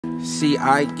See,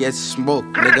 I get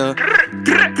smoked, nigga.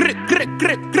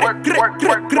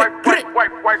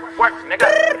 Work, nigga.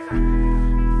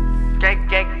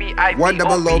 Gang, B-I-B-O,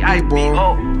 100 B-boy.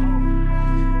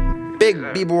 Big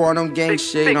B-boy on them gang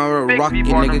shit, on a rockin'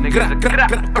 nigga.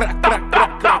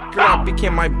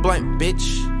 Became my blunt,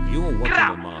 bitch. You're watching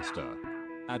the master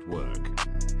at work.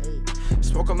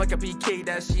 Smoke 'em like a PK,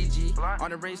 that's CG. On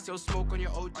the rain, still smoke on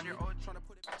your OG.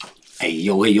 Hey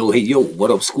yo,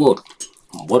 what up squad?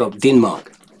 What up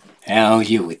Denmark? How are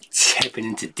you? It's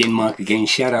happening to Denmark again.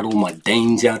 Shout out all my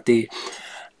Danes out there.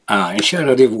 And shout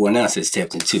out everyone else that's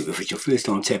tapped in too. If it's your first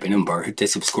time tapping in, bro, hit that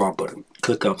subscribe button.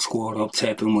 Click up, squad up,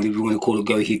 tap in, whatever you want to call it,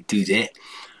 go ahead, do that.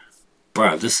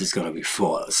 Bro, this is gonna be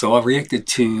fire. So I reacted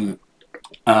to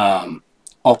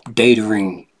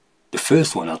OPDATERING, the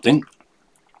first one, I think.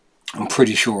 I'm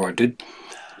pretty sure I did.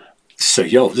 So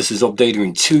yo, this is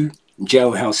OPDATERING 2,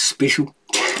 Jailhouse Special.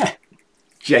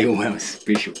 Jailhouse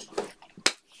Special.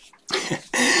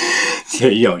 So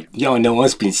yo, y'all know I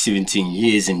spent 17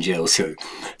 years in jail, so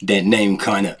that name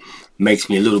kind of makes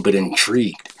me a little bit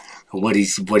intrigued. What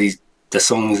is the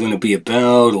song's gonna be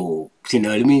about, or you know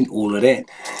what I mean, all of that.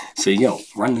 So yo,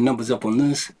 run the numbers up on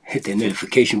this, hit that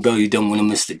notification bell. You don't want to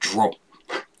miss the drop.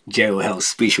 Jailhouse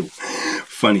Special.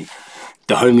 Funny,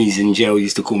 the homies in jail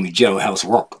used to call me Jailhouse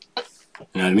Rock.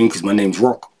 You know what I mean? Because my name's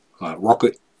Rock, like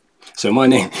Rocket. So my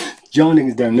name, y'all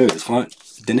niggas don't know this, right?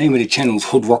 The name of the channel is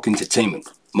HOODROK Entertainment.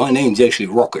 My name's actually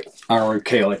Rocket,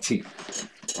 R-O-K-I-T.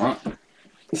 Right?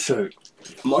 So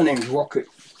my name's Rocket,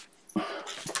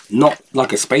 not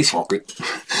like a space rocket.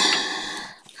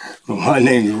 But my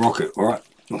name's Rocket, alright?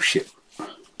 Oh shit.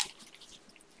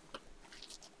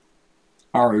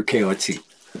 R-O-K-I-T.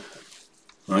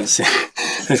 Right, so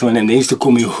that's my name. They used to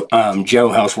call me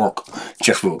Jailhouse Rock,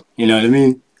 just for, you know what I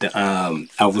mean? The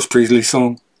Elvis Presley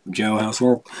song, Jailhouse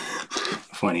Rock.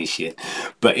 Funny shit.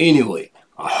 But anyway,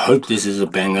 I hope this is a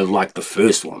banger like the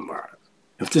first one, bro.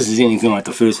 If this is anything like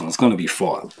the first one, it's gonna be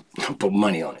fire. Put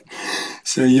money on it.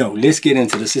 So yo, let's get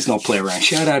into this. Let's not play around.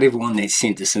 Shout out everyone that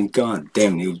sent this, and god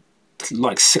damn, it was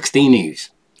like 16 years.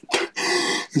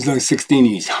 It's like 16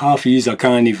 years. Half of you I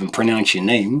can't even pronounce your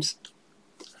names.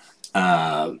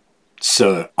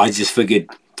 So I just figured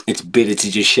it's better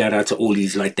to just shout out to all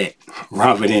these like that,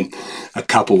 rather than a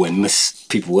couple and miss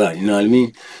people out, you know what I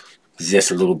mean? Because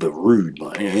that's a little bit rude,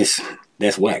 but you know,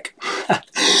 that's whack.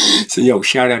 So yo,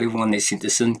 shout out everyone that sent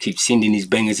this in. Keep sending these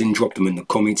bangers in, drop them in the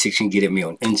comment section. Get at me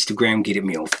on Instagram, get at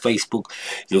me on Facebook.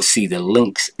 You'll see the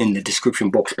links in the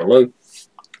description box below.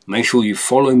 Make sure you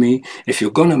follow me. If you're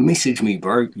gonna message me,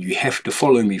 bro, you have to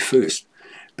follow me first,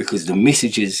 because the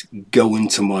messages go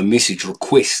into my message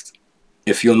request.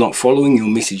 If you're not following, your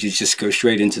messages just go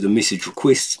straight into the message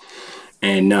requests,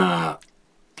 and I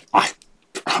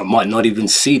might not even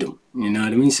see them, you know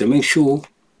what I mean? So make sure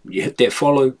you hit that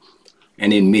follow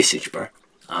and then message, bro.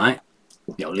 Alright?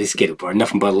 Yo, let's get it, bro.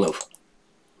 Nothing but love.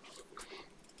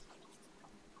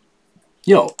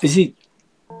 Yo, is he...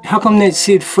 How come that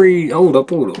said free... Hold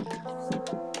up.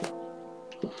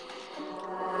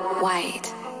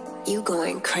 White, you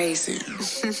going crazy.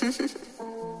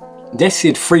 That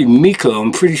said free MIKLO.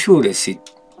 I'm pretty sure that's it.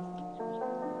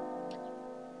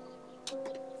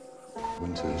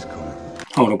 Winter is coming.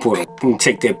 Hold up. Let me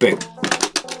take that back.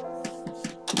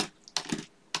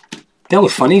 That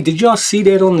was funny. Did y'all see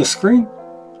that on the screen?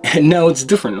 And now it's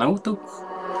different. Like, what the...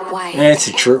 White, that's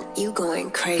a trip. you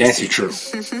going crazy. That's a trip.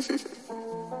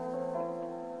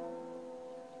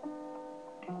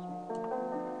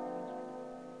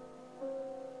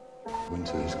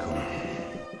 Winter is coming.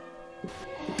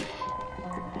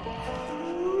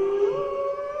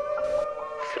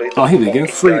 Oh, here we go.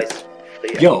 Free.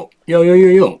 Yo.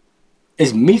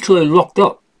 Is MIKLO locked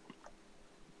up?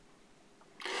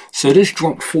 So this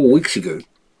dropped 4 weeks ago.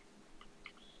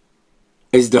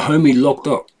 Is the homie locked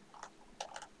up?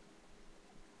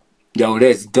 Yo,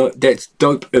 that's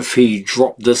dope if he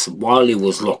dropped this while he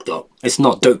was locked up. It's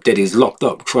not dope that he's locked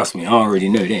up, trust me, I already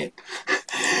know that.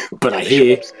 But I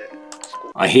hear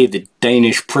the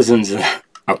Danish prisons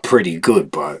are pretty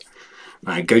good, bro.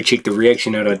 Like, go check the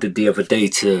reaction that I did the other day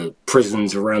to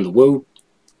prisons around the world.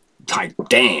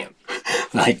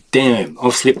 Like damn,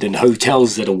 I've slept in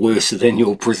hotels that are worse than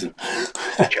your prison.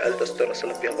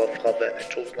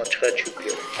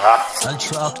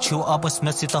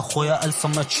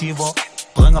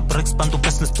 Bringa bricks bando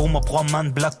business boomer bro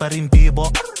man blackberry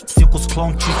bibo Circus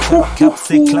clown chicha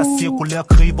capse classico le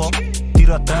cribo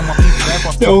tira tema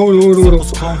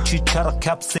Circus clown chicha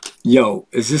capse. Yo,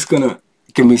 is this gonna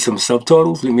give me some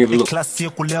subtitles? Let me have a look.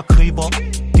 Classico le cribo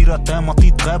tira tema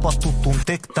ti treba tutto un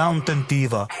take down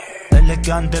tentiva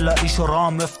elegante la isho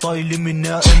ram ftai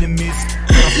elimina enemies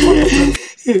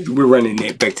We're running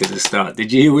that back to the start.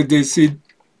 Did you hear what they said?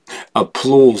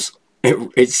 Applause.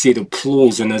 It said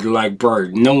applause, and it's like, bro,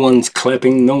 no one's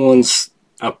clapping, no one's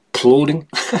applauding.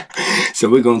 So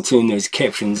we're gonna turn those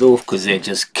captions off because they're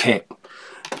just cap.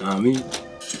 You know what I mean?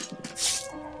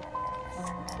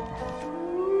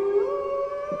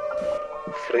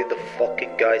 Free the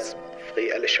fucking guys.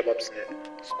 Free alle shababsne.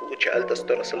 Skuche alta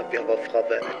stora salam vi hava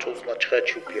frave. Chuzna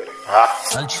chrechu blir.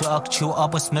 Alche aktiv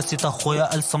arbeidsmæssigt der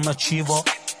højere alt som achiever.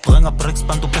 Bringer bricks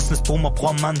band du business boomer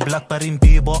bror man Blackberry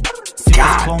Bieber.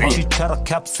 Sikkert klon chichara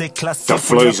cap se klasse. The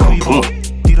flows on point.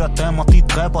 De der damer de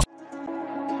dræber.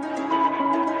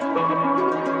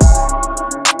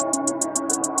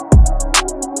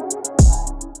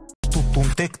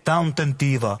 Take down den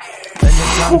diva.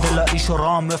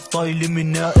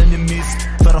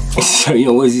 So you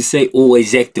know, what does he say?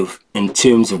 Always active in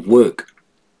terms of work.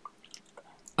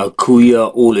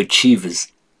 Akuya, all achievers.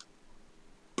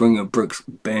 Bring a bricks,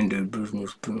 bando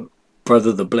business,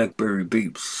 brother the Blackberry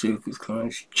beeps, circus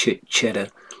class, chit cheddar,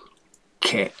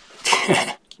 cat.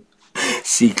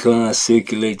 C-class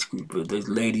circulates, but those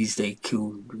ladies they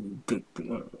kill,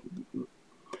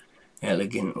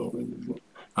 elegant.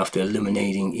 After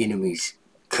eliminating enemies,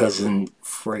 cousin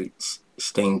freights,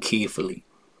 staying carefully.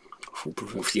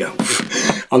 Yeah,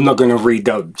 I'm not gonna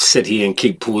sit here and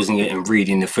keep pausing it and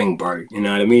reading the thing, bro. You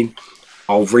know what I mean?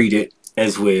 I'll read it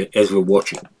as we're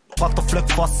watching. Butterflip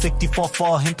forsigtig for at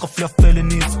forhindre flere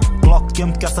felonies. Glock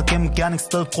gemt gasser gennem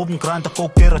gerningssted. Gruppen grinder go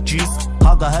get a G's.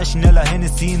 Hakker hashen eller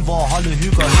Hennessy'en, hvor holdet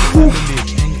hygger helt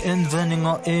hemmeligt. Ingen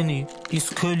indvendinger ind i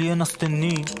iskølig inderste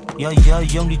ni. Ja,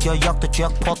 jævnligt jeg jagter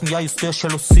jackpotten. Jeg justerer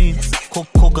jalousien.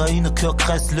 Kokain og kører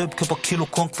kredsløb. Køber kilo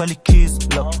kun kvalikis.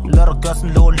 Lad dig gassen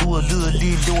løber luder, lyder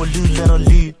lige. Løber lyd, lad dig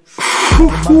lige.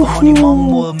 Money mange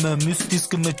måder med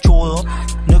mystiske metoder.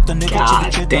 Nøgter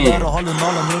negativitet, lad dig holde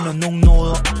nollerne under nogle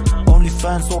nåder.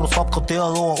 OnlyFans, hvor du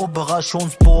opgraderet over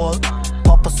operationsbordet.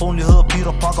 Pop personligheder,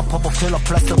 Peter Parker, popper kælder,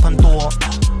 plads til Pandora.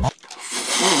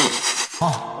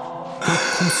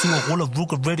 Ruller,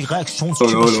 Ruger, ready,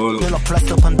 reaktionstyper, kælder, plads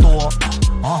til Pandora.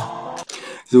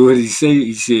 So what did he say?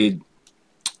 He said,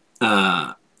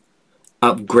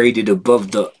 upgraded above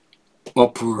the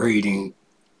operating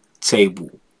table.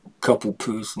 Couple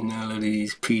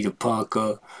personalities, Peter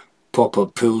Parker, Popper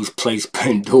Pills, Place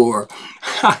Pandora.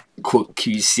 Quick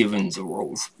Q7s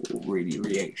rolls already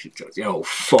reaction shots. Yo,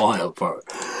 fire, bro.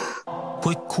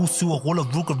 Quick Q7 ruller,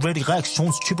 Ruger, ready,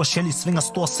 reaktionstyper, Shelly svinger,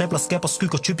 store sabler, skaber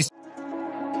skygger, typisk.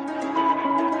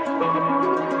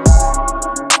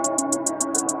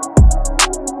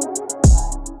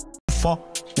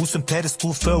 Usympatisk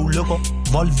ud før ulykker.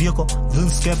 Vold virker,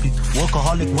 videnskabeligt.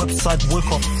 Workaholic, website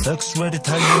worker. X-rated,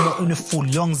 halvmænder,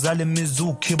 underfuld. Young, alle med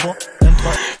zoo-kipper.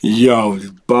 Yo,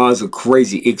 the bars are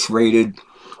crazy. X-rated,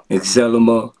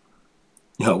 Excelma.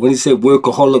 Yo, when he said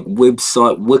workaholic,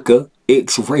 website worker.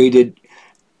 X-rated,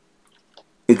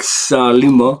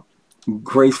 Excelma.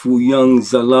 Graceful young,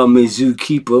 Zalame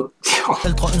zookeeper.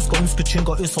 Ældre ønsker,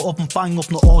 tænker, øsser, åbenbaring,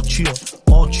 åbner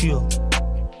årtier.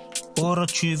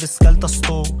 28 skal der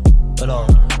stå, eller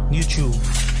 29,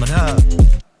 men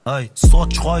her,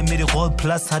 sort trøje midt i rød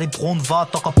plads, har de brun var,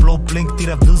 dokker blå blink, de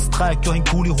der hvide streg, gjorde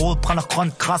hende gul i hovedet, brænder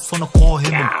grønt græs under grå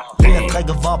himmel. Jeg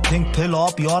drikker var pink, piller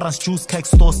op i orange juice, kan ikke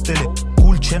stå stille.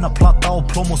 Guld tjener, plat dag,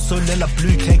 plomo, sølv eller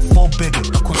bly, kan ikke få begge.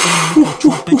 Der kun en mikro, 2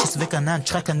 bitches væk af en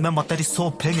trækken med mig, da de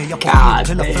så penge, jeg på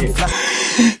piller 5 flask.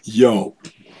 Yo,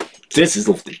 this is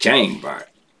off the chain, bro.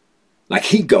 Like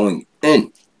he going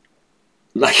in.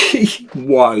 Like he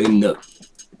wilding the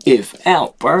if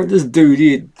out, bro. This dude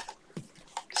here.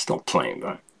 Stop playing,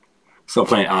 bro. Stop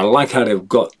playing. I like how they've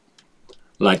got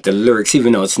like the lyrics,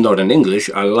 even though it's not in English.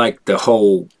 I like the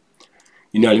whole,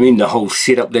 you know what I mean, the whole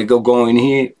setup they going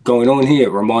on here.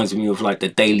 It reminds me of like the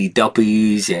Daily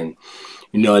Duppies and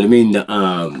you know what I mean,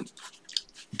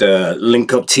 the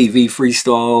Link Up TV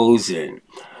freestyles and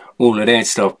all of that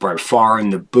stuff, bro. Fire in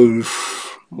the Booth.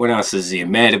 What else is there?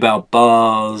 Mad About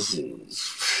Bars,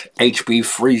 HB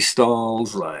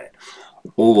freestyles, like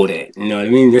all that. You know what I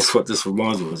mean? That's what this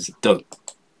reminds me of. It's dope.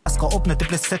 Jeg skal åbne, det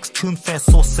bliver 6-20 før jeg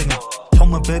så synger.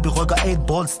 Tunge baby rykker 8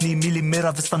 balls 9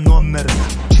 millimeter, hvis der er noget med det.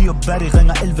 Chia Batty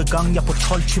ringer 11 gange, jeg på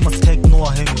 12 timers take nu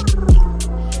og hænge.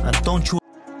 And don't you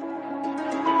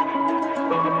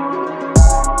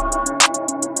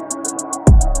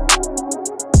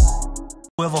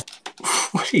ever.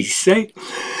 What did he say?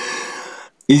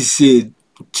 He said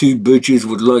 2 bitches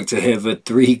would like to have a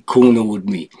 3-corner with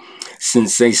me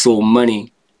since they saw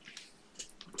money.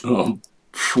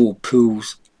 4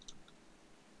 pills.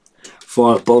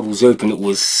 5 bottles open. It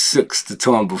was 6 the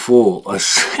time before. I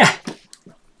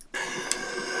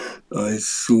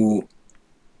saw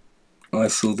I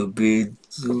saw the bid,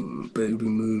 baby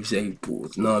moves 8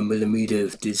 balls,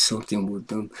 9mm did something with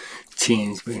them.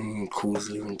 10s, been calls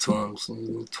 11 times.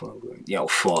 Yo,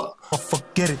 fuck.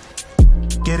 Forget it.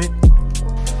 Get it.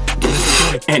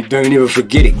 And don't ever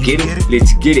forget it. Get it?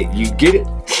 Let's get it. You get it?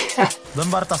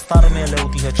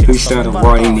 Who started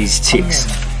writing these chicks?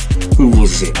 Who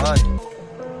was it?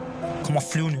 Kommer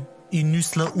flyvende i en ny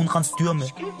slæde uden rens dyr med.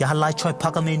 Jeg har legetøj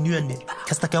pakker med i nyerne.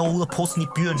 Kaster gaver ud af posen i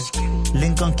byerne.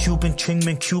 Lincoln, Cuban, Ching,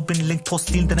 men Cuban link, tror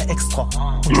stilen den er ekstra.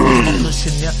 Hun tror jeg er blevet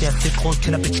genert, det er fedt råd.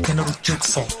 Kender bitch, kender du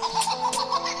Jigsaw?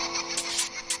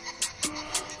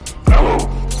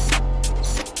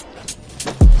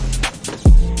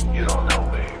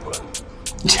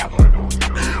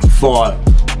 For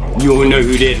you don't know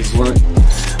who that is, right?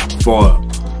 For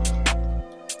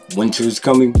winter is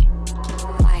coming.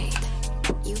 White,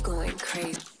 you going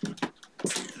crazy.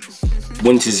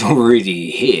 Winter's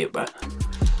already here, but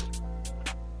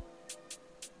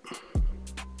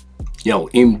yo,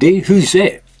 MD, who's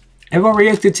that? Have I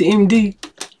reacted to MD?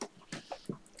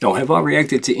 No, have I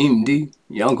reacted to MD?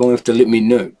 Y'all gonna have to let me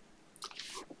know.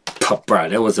 Bruh,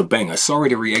 that was a banger. Sorry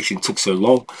the reaction took so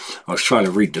long. I was trying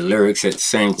to read the lyrics at the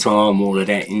same time, all of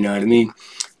that, you know what I mean?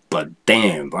 But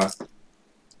damn, bro.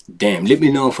 Damn, let me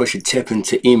know if I should tap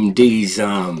into MD's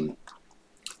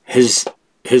his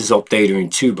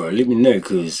updatering too, bro. Let me know,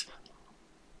 cause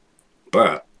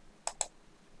bruh.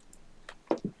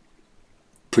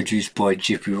 Produced by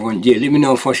Jippy Run. Yeah, let me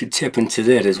know if I should tap into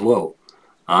that as well.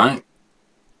 Alright?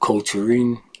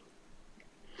 Culturing.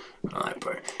 Alright,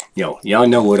 bro. Yo, y'all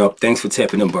know what up. Thanks for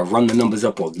tapping in, bro. Run the numbers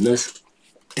up on this.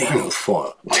 Damn, that was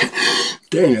far.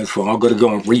 Damn, that's far. I'm gonna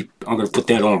put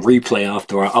that on replay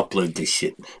after I upload this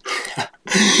shit.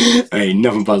 Hey,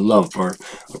 nothing but love, bro.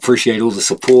 Appreciate all the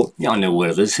support. Y'all know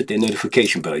what it is. Hit that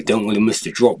notification bell. Don't want to miss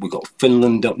the drop. We got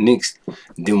Finland up next.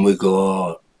 Then we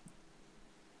got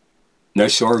we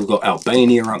got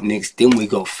Albania up next. Then we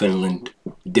got Finland.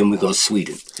 Then we got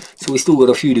Sweden. So we still got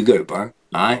a few to go, bro.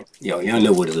 Alright? Yo, y'all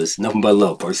know what it is. Nothing but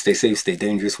love, bro. Stay safe, stay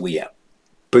dangerous. We out.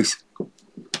 Peace.